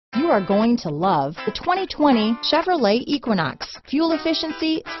are going to love the 2020 Chevrolet Equinox. Fuel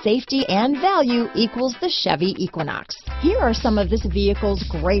efficiency, safety, and value equals the Chevy Equinox. Here are some of this vehicle's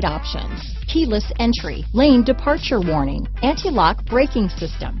great options: keyless entry, lane departure warning, anti-lock braking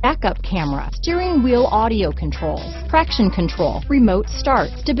system, backup camera, steering wheel audio controls, traction control, remote start,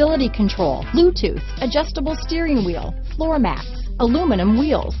 stability control, Bluetooth, adjustable steering wheel, floor mats, aluminum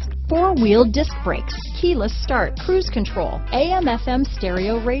wheels, four-wheel disc brakes, keyless start, cruise control, AM/FM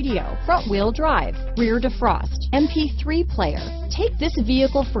stereo radio, front-wheel drive, rear defrost, MP3 player. Take this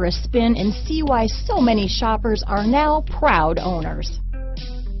vehicle for a spin and see why so many shoppers are now proud owners.